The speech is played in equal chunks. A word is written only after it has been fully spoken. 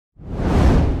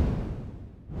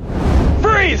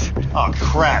Oh,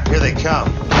 crap. Here they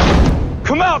come.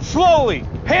 Come out slowly!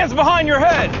 Hands behind your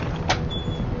head!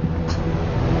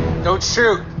 Don't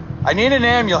shoot. I need an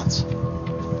ambulance.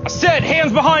 I said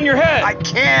hands behind your head! I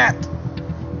can't.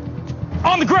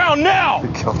 On the ground now!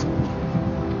 You killed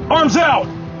him. Arms out!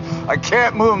 I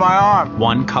can't move my arm.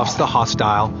 One cuffs the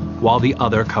hostile, while the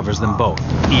other covers them both.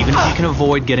 Even if you can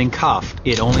avoid getting cuffed,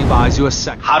 it only buys you a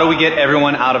second. How do we get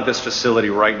everyone out of this facility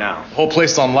right now? The whole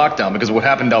place is on lockdown because of what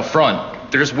happened out front.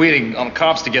 They're just waiting on the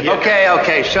cops to get there.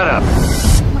 Okay, shut up.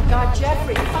 Oh my God,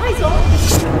 Jeffrey, Faisal!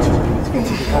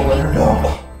 I'll let her know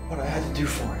what I had to do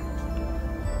for it.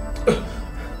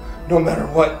 No matter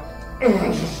what.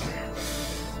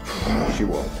 She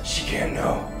won't. She can't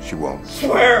know. She won't.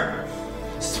 Swear!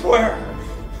 Swear!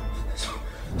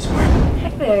 Swear! Hi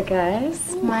there,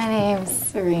 guys. My name's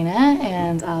Serena,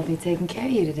 and I'll be taking care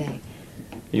of you today.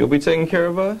 You'll be taking care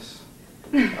of us?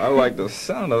 I like the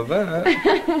sound of that.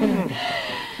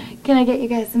 Can I get you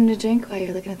guys something to drink while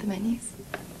you're looking at the menus?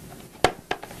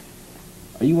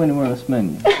 Are you anywhere on this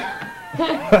menu?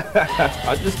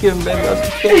 I just give them baby.